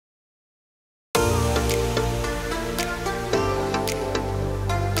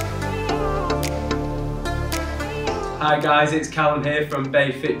Hi guys, it's Callum here from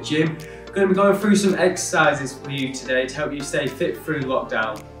BayFit Gym. I'm going to be going through some exercises for you today to help you stay fit through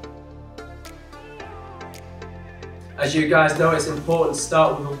lockdown. As you guys know, it's important to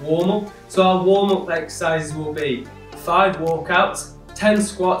start with a warm-up. So our warm-up exercises will be 5 walkouts, 10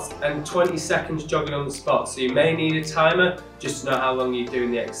 squats and 20 seconds jogging on the spot. So you may need a timer just to know how long you're doing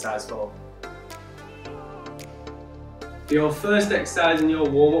the exercise for. For your first exercise in your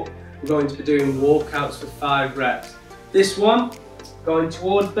warm-up, we're going to be doing walkouts for 5 reps. This one, going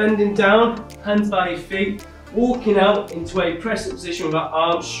towards bending down, hands by your feet, walking out into a press-up position with our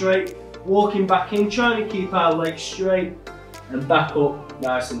arms straight, walking back in, trying to keep our legs straight, and back up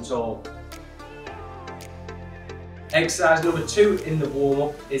nice and tall. Exercise number 2 in the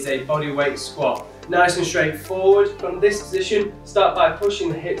warm-up is a bodyweight squat. Nice and straight forward. From this position, start by pushing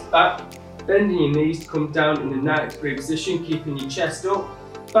the hips back, bending your knees to come down in the 90-degree position, keeping your chest up,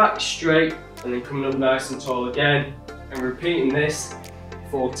 back straight, and then coming up nice and tall again. And repeating this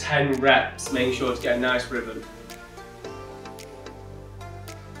for 10 reps, making sure to get a nice rhythm.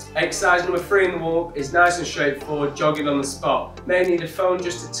 Exercise number 3 in the warm-up is nice and straightforward, jogging on the spot. May need a phone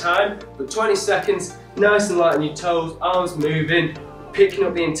just to time, but 20 seconds, nice and light on your toes, arms moving, picking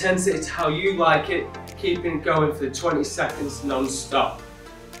up the intensity to how you like it, keeping it going for the 20 seconds non-stop.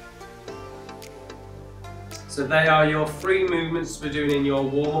 So they are your 3 movements we're doing in your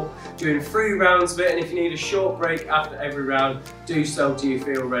warm-up, doing 3 rounds of it, and if you need a short break after every round, do so till you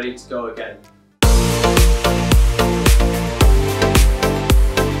feel ready to go again.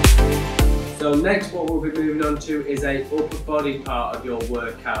 So next what we'll be moving on to is a upper body part of your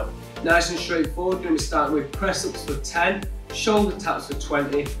workout. Nice and straightforward, we're going to be starting with press-ups for 10, shoulder taps for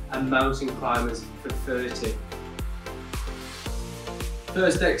 20 and mountain climbers for 30.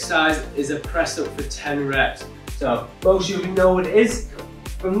 First exercise is a press-up for 10 reps. So most of you know what it is.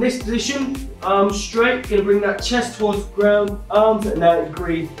 From this position, arms straight, going to bring that chest towards the ground, arms at 90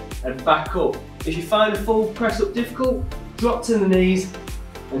 degrees and back up. If you find a full press-up difficult, drop to the knees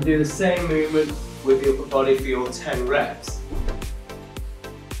and do the same movement with the upper body for your 10 reps.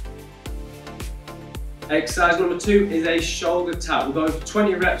 Exercise number 2 is a shoulder tap. We're going for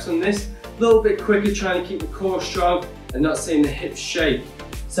 20 reps on this, a little bit quicker, trying to keep the core strong and not seeing the hips shake.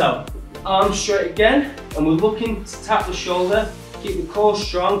 So, arms straight again, and we're looking to tap the shoulder, keep the core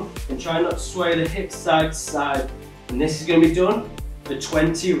strong and try not to sway the hips side to side. And this is going to be done for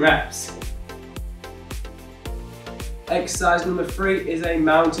 20 reps. Exercise number 3 is a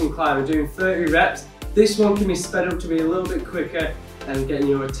mountain climb. We're doing 30 reps. This one can be sped up to be a little bit quicker and getting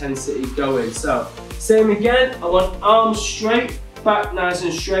your intensity going. So, same again, I want arms straight, back nice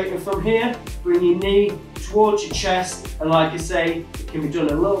and straight, and from here, bring your knee towards your chest, and like I say, it can be done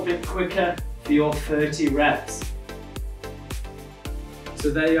a little bit quicker for your 30 reps. So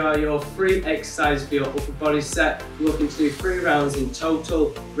they are your 3 exercises for your upper body set. You're looking to do 3 rounds in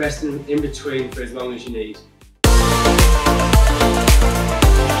total, resting in between for as long as you need.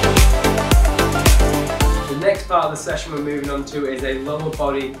 The next part of the session we're moving on to is a lower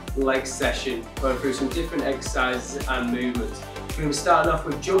body leg session, going through some different exercises and movements. We're going to be starting off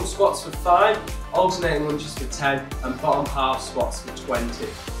with jump squats for 5, alternating lunges for 10 and bottom half squats for 20.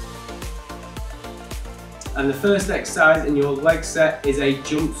 And the first exercise in your leg set is a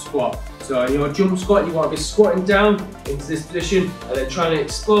jump squat. So in your jump squat you want to be squatting down into this position and then trying to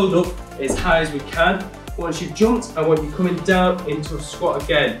explode up as high as we can. Once you've jumped, I want you coming down into a squat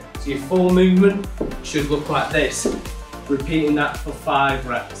again. So your full movement should look like this. Repeating that for 5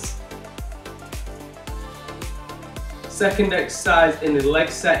 reps. Second exercise in the leg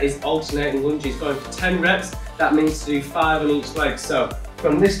set is alternating lunges, going for 10 reps. That means to do 5 on each leg. So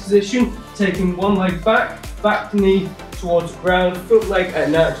from this position, taking one leg back knee towards the ground, foot leg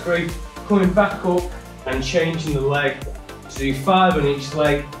at 90 degrees, coming back up and changing the leg to do 5 on each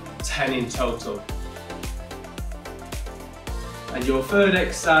leg, 10 in total. And your third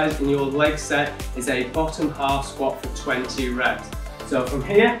exercise in your leg set is a bottom half squat for 20 reps. So from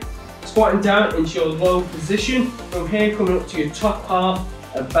here, squatting down into your low position, from here coming up to your top half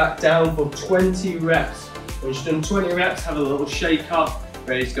and back down for 20 reps. When you've done 20 reps, have a little shake off,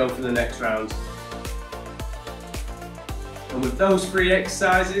 ready to go for the next round. And with those 3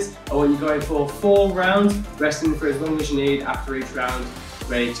 exercises, I want you going for 4 rounds, resting for as long as you need after each round,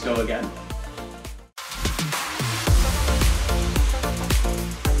 ready to go again.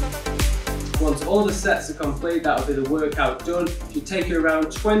 Once all the sets are complete, that'll be the workout done. It should take you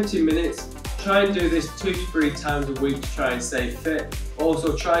around 20 minutes. Try and do this 2 to 3 times a week to try and stay fit.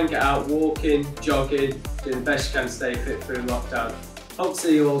 Also try and get out walking, jogging, doing the best you can to stay fit through lockdown. Hope to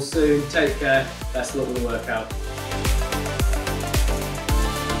see you all soon. Take care. Best of luck with the workout.